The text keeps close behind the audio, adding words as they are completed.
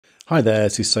Hi there,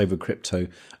 this is savewith.crypto.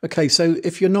 Okay, so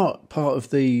if you're not part of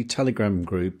the Telegram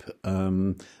group,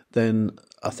 then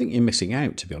I think you're missing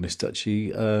out, to be honest, actually.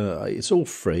 It's all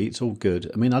free, it's all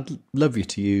good. I mean, I'd love you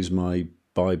to use my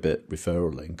ByBit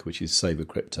referral link, which is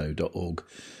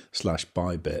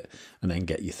savewithcrypto.org/ByBit, and then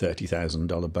get your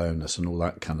 $30,000 bonus and all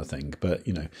that kind of thing. But,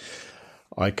 you know,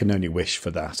 I can only wish for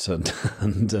that,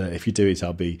 and if you do it,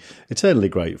 I'll be eternally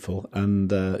grateful. And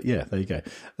yeah, there you go.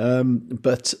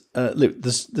 But look,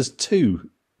 there's two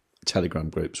Telegram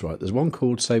groups, right? There's one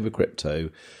called Save with Crypto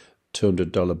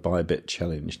 $200 ByBit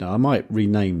Challenge. Now, I might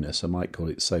rename this. I might call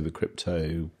it Save with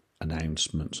Crypto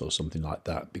Announcements or something like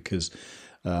that, because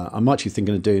I'm actually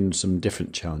thinking of doing some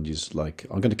different challenges. Like,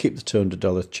 I'm going to keep the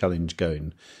 $200 challenge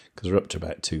going because we're up to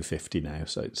about 250 now,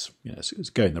 so it's, you know, it's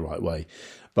going the right way.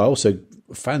 But I also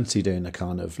fancy doing a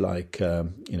kind of like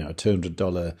you know, a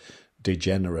 $200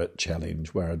 degenerate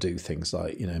challenge where I do things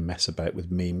like, you know, mess about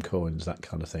with meme coins, that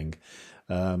kind of thing.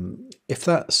 If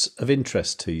that's of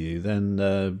interest to you,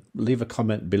 then leave a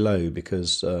comment below,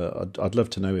 because I'd love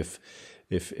to know if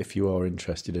you are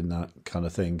interested in that kind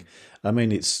of thing. I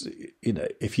mean, it's, you know,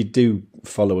 if you do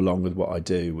follow along with what I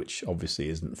do, which obviously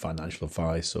isn't financial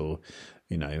advice, or,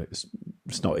 you know, it's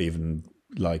not even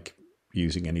like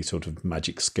using any sort of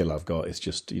magic skill I've got. It's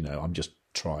just, you know, I'm just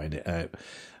trying it out.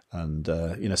 And,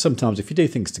 you know, sometimes if you do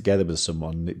things together with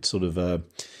someone, it sort of,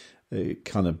 it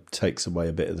kind of takes away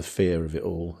a bit of the fear of it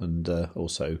all. And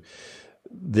also,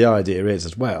 the idea is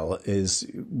as well is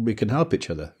we can help each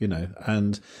other, you know,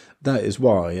 and that is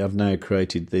why I've now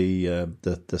created the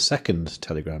second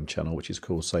Telegram channel, which is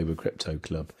called Save with Crypto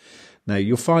Club. Now,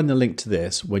 you'll find the link to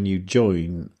this when you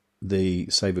join the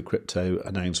Save with Crypto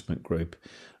announcement group,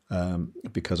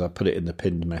 because I put it in the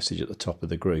pinned message at the top of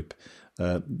the group.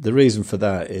 The reason for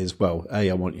that is, well, A,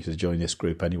 I want you to join this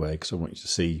group anyway, because I want you to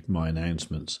see my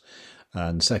announcements.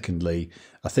 And secondly,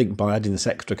 I think by adding this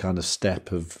extra kind of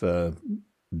step of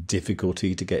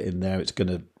difficulty to get in there, it's going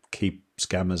to keep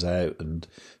scammers out and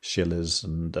shillers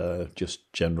and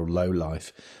just general low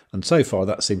life. And so far,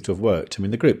 that seemed to have worked. I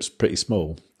mean, the group's pretty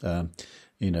small.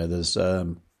 You know, there's,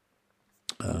 what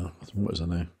was I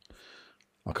know?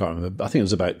 I can't remember. I think it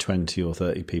was about 20 or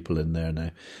 30 people in there now.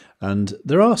 And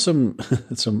there are some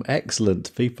some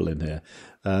excellent people in here.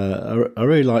 I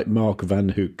really like Mark Van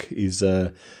Hook.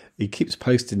 He keeps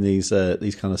posting these kind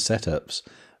of setups,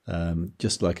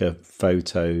 just like a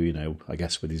photo, you know, I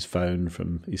guess with his phone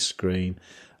from his screen.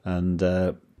 And,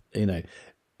 you know,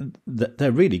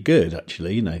 they're really good,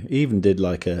 actually. You know, he even did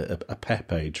like a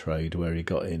Pepe trade where he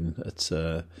got in at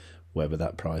whatever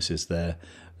that price is there.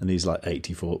 And he's like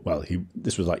 84. Well,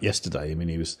 this was like yesterday. I mean,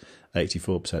 he was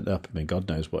 84% up. I mean, God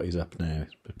knows what he's up now.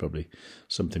 It's probably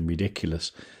something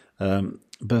ridiculous.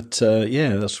 But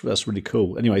yeah, that's really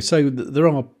cool. Anyway, so there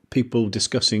are people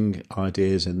discussing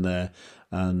ideas in there,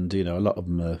 and you know, a lot of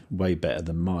them are way better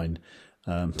than mine.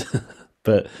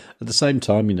 But at the same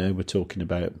time, you know, we're talking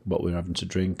about what we're having to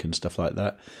drink and stuff like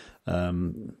that.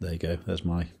 There you go. There's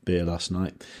my beer last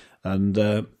night,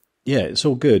 and. Yeah, it's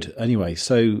all good. Anyway,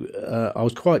 so I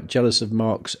was quite jealous of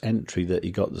Mark's entry that he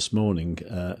got this morning.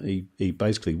 He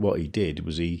basically, what he did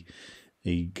was he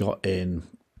got in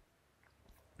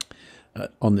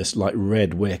on this like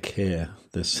red wick here.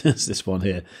 This one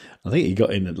here. I think he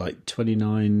got in at like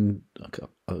 29. I can't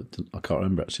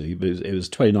remember actually, but it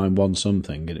was 29.1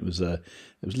 something, and it was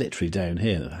literally down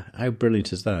here. How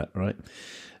brilliant is that, right?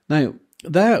 Now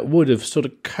that would have sort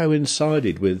of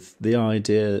coincided with the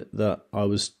idea that I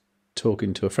was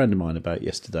talking to a friend of mine about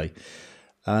yesterday,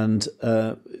 and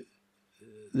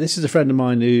this is a friend of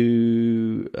mine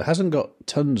who hasn't got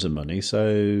tons of money,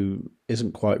 so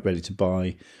isn't quite ready to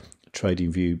buy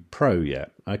TradingView Pro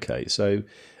yet. Okay, so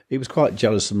he was quite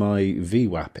jealous of my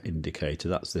VWAP indicator.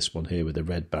 That's this one here with the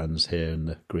red bands here and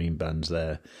the green bands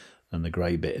there and the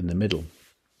grey bit in the middle.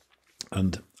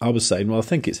 And I was saying, well, I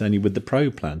think it's only with the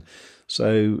Pro plan.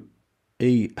 So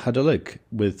he had a look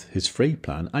with his free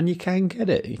plan, and you can get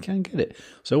it. You can get it.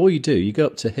 So all you do, you go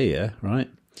up to here, right?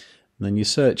 And then you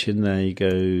search in there, you go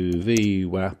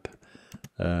VWAP,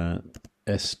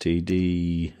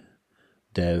 STD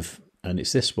Dev, and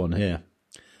it's this one here.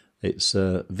 It's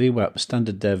VWAP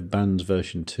Standard Dev Bands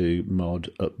version 2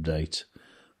 mod update.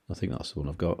 I think that's the one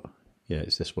I've got. Yeah,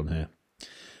 it's this one here.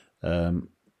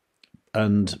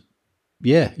 And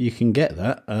yeah, you can get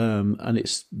that. And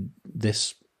it's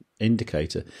this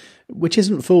indicator, which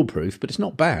isn't foolproof, but it's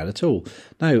not bad at all.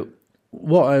 Now,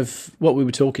 what we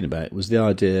were talking about was the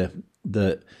idea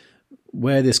that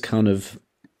where this kind of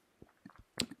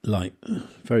like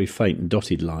very faint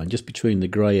dotted line just between the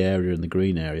grey area and the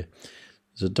green area,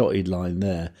 there's a dotted line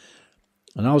there.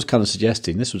 And I was kind of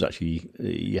suggesting, this was actually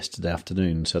yesterday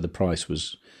afternoon, so the price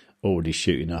was already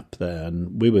shooting up there,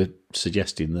 and we were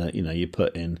suggesting that, you know, you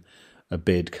put in a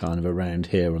bid kind of around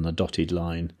here on the dotted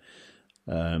line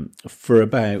for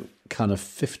about kind of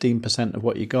 15% of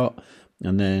what you got,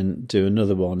 and then do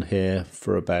another one here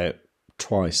for about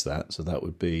twice that, so that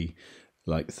would be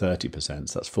like 30%,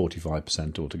 so that's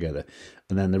 45% altogether,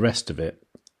 and then the rest of it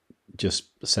just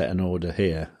set an order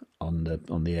here on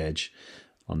the edge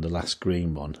on the last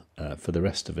green one for the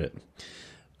rest of it.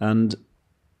 And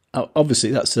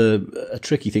obviously that's a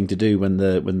tricky thing to do when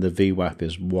the VWAP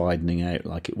is widening out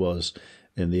like it was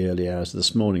in the early hours of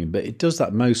this morning, but it does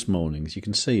that most mornings. You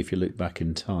can see if you look back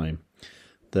in time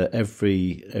that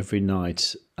every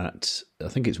night at, I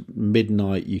think it's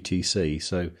midnight UTC,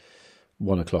 so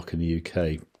 1 o'clock in the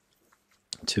UK,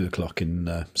 2 o'clock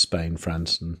in Spain,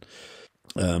 France and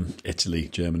Italy,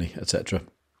 Germany, etc.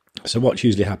 So what's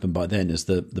usually happened by then is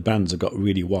the bands have got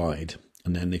really wide,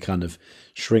 and then they kind of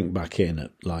shrink back in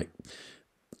at like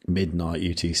midnight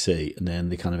UTC, and then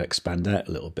they kind of expand out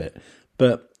a little bit.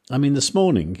 But I mean, this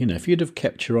morning, you know, if you'd have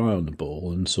kept your eye on the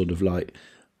ball and sort of like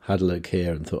had a look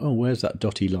here and thought, oh, where's that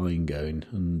dotty line going?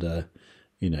 And,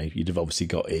 you know, you'd have obviously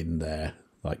got in there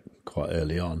like quite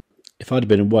early on. If I'd have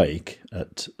been awake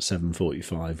at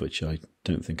 7:45, which I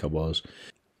don't think I was,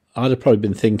 I'd have probably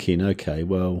been thinking, okay,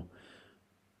 well,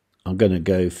 I'm going to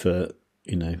go for,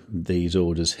 you know, these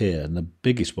orders here. And the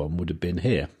biggest one would have been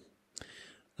here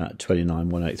at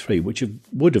 29,183, which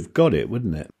would have got it,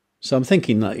 wouldn't it? So I'm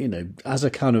thinking that, you know, as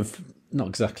a kind of not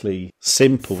exactly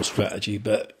simple strategy,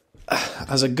 but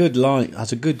as a good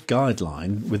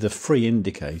guideline with a free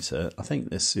indicator, I think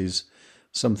this is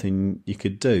something you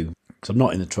could do. Because I'm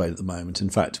not in a trade at the moment. In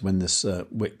fact, when this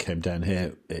wick came down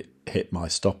here, it hit my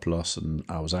stop loss and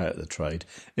I was out of the trade,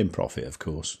 in profit, of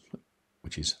course,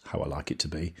 which is how I like it to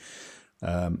be.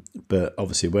 But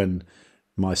obviously, when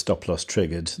my stop loss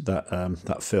triggered,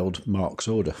 that filled Mark's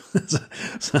order.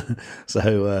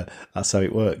 so that's how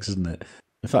it works, isn't it?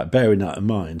 In fact, bearing that in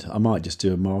mind, I might just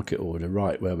do a market order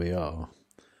right where we are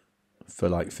for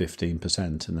like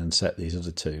 15% and then set these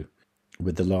other two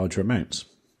with the larger amounts.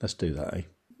 Let's do that, eh?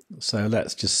 So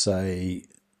let's just say,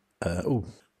 oh,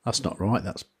 that's not right,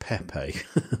 that's Pepe.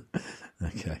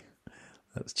 Okay,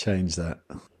 let's change that.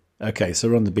 Okay, so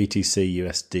we're on the BTC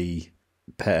USD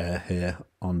pair here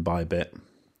on ByBit.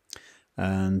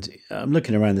 And I'm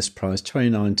looking around this price,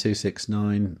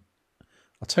 29,269.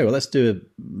 I'll tell you what, let's do a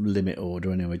limit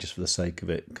order anyway, just for the sake of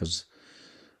it, because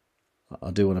I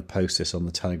do want to post this on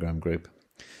the Telegram group.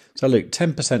 So look,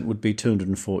 10% would be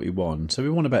 241. So we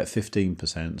want about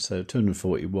 15%. So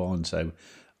 241, so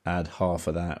add half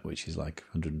of that, which is like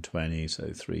 120.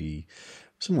 So something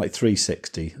like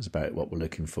 360 is about what we're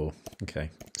looking for.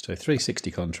 Okay, so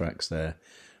 360 contracts there.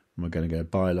 And we're going to go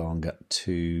buy long at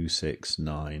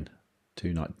 269,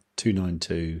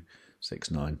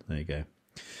 29269. There you go.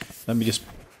 Let me just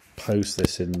post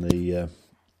this in the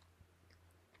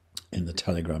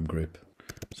Telegram group.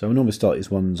 So we normally start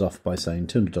these ones off by saying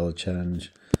 $200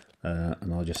 challenge,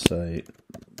 and I'll just say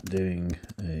doing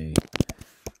a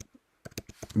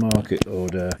market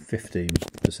order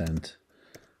 15%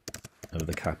 of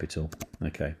the capital.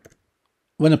 Okay.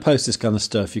 When I post this kind of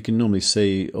stuff, you can normally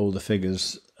see all the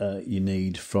figures you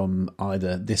need from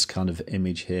either this kind of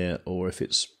image here, or if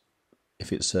it's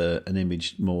an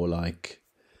image more like,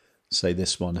 say,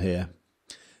 this one here,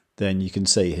 then you can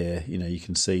see here, you know, you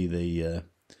can see the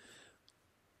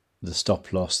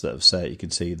stop loss that I've set, you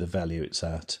can see the value it's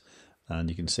at, and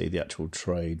you can see the actual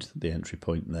trade, the entry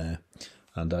point there.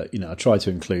 And you know, I try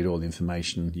to include all the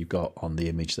information you've got on the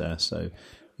image there. So,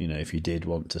 you know, if you did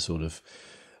want to sort of,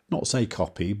 not say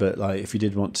copy, but like if you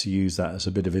did want to use that as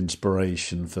a bit of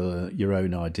inspiration for your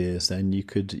own ideas, then you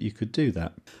could do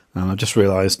that. And I just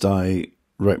realised I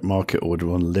wrote market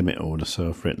order on limit order, so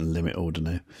I've written limit order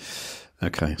now.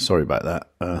 Okay, sorry about that.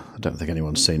 I don't think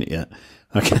anyone's seen it yet.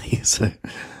 Okay, so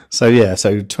yeah,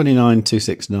 so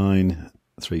 29,269,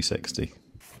 360.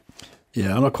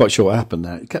 Yeah, I'm not quite sure what happened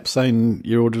there. It kept saying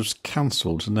your order was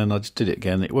cancelled, and then I just did it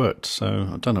again. It worked, so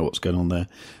I don't know what's going on there.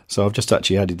 So I've just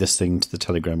actually added this thing to the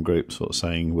Telegram group, sort of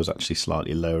saying was actually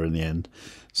slightly lower in the end.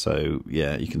 So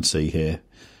yeah, you can see here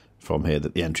from here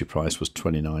that the entry price was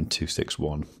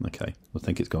 29,261. Okay, I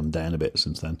think it's gone down a bit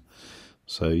since then,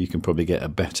 so you can probably get a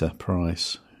better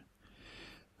price.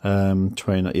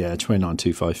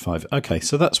 29,255. Okay,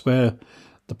 so that's where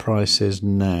the price is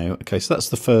now. Okay, so that's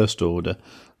the first order.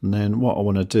 And then what I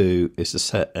want to do is to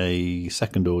set a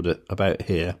second order about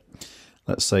here.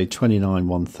 Let's say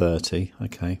 29,130.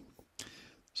 Okay,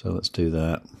 so let's do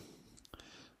that.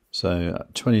 So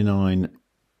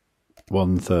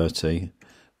 29,130.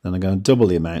 Then I'm going to double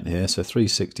the amount here. So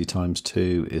 360 times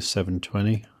 2 is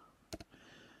 720.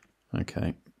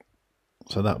 Okay.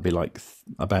 So that would be like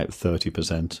about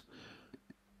 30%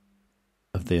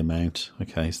 of the amount.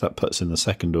 Okay, so that puts in the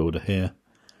second order here.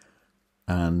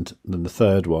 And then the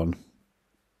third one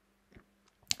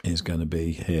is going to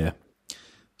be here.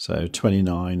 So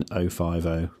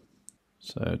 29050.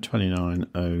 So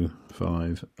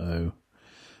 29050.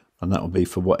 And that will be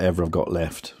for whatever I've got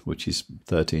left, which is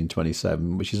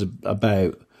 1327, which is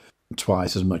about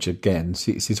twice as much again.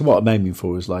 See, so what I'm aiming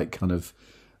for is like kind of,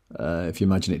 if you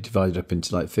imagine it divided up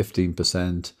into like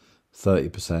 15%,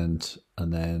 30%,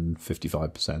 and then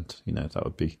 55%, you know,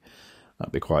 that'd be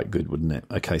quite good, wouldn't it?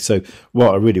 Okay, so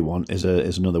what I really want is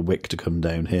another wick to come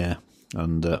down here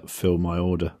and fill my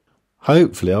order.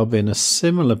 Hopefully I'll be in a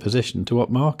similar position to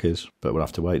what Mark is, but we'll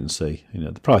have to wait and see. You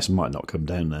know, the price might not come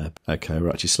down there. Okay,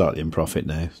 we're actually slightly in profit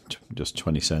now, just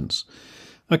 20 cents.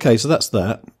 Okay, so that's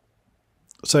that.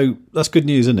 So that's good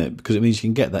news, isn't it? Because it means you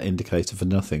can get that indicator for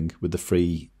nothing with the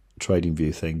free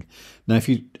TradingView thing. Now, if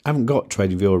you haven't got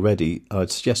TradingView already, I'd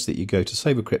suggest that you go to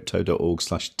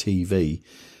savewithcrypto.org/TV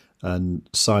and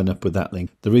sign up with that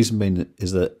link. The reason being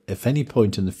is that if any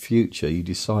point in the future you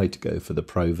decide to go for the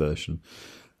pro version,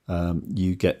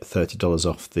 you get $30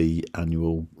 off the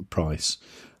annual price.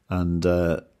 And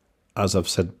as I've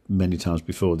said many times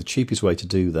before, the cheapest way to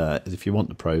do that is if you want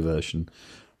the pro version.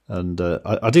 And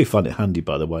I do find it handy,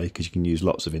 by the way, because you can use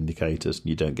lots of indicators and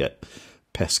you don't get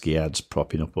pesky ads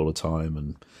popping up all the time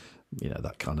and, you know,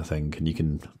 that kind of thing. And you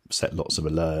can set lots of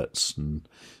alerts and,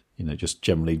 you know, just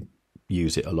generally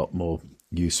use it a lot more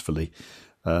usefully.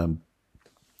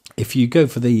 If you go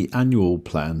for the annual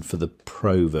plan for the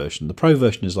pro version, the pro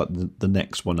version is like the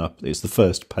next one up. It's the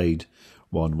first paid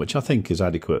one, which I think is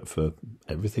adequate for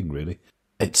everything, really.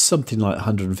 It's something like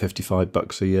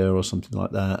 $155 a year or something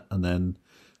like that. And then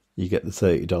you get the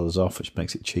 $30 off, which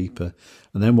makes it cheaper.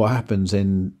 And then what happens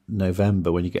in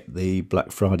November when you get the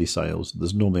Black Friday sales,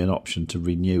 there's normally an option to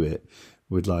renew it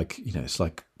with like, you know, it's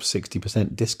like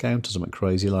 60% discount or something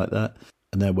crazy like that.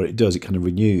 And then what it does, it kind of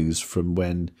renews from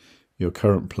when your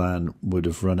current plan would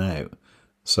have run out.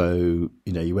 So,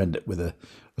 you know, you end up with a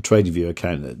TradingView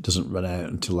account that doesn't run out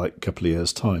until like a couple of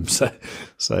years' time. So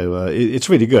it's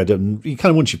really good. And you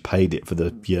kind of, once you've paid it for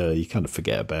the year, you kind of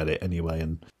forget about it anyway,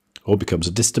 and all becomes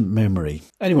a distant memory.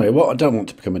 Anyway, what I don't want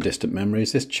to become a distant memory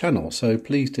is this channel. So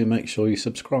please do make sure you're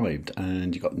subscribed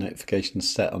and you've got notifications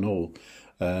set on all.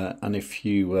 And if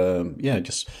you, I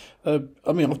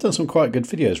mean, I've done some quite good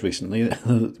videos recently.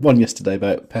 One yesterday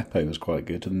about Pepe was quite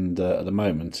good, and at the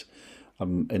moment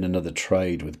I'm in another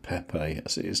trade with Pepe.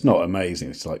 It's not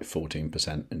amazing, it's like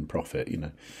 14% in profit, you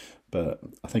know, but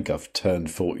I think I've turned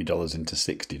 $40 into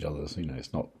 $60, you know,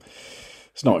 it's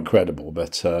not incredible,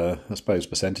 but I suppose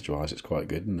percentage-wise it's quite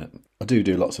good, isn't it? I do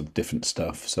lots of different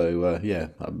stuff, so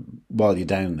while you're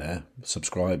down there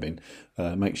subscribing,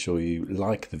 make sure you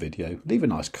like the video, leave a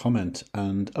nice comment,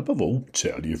 and above all,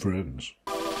 tell your friends.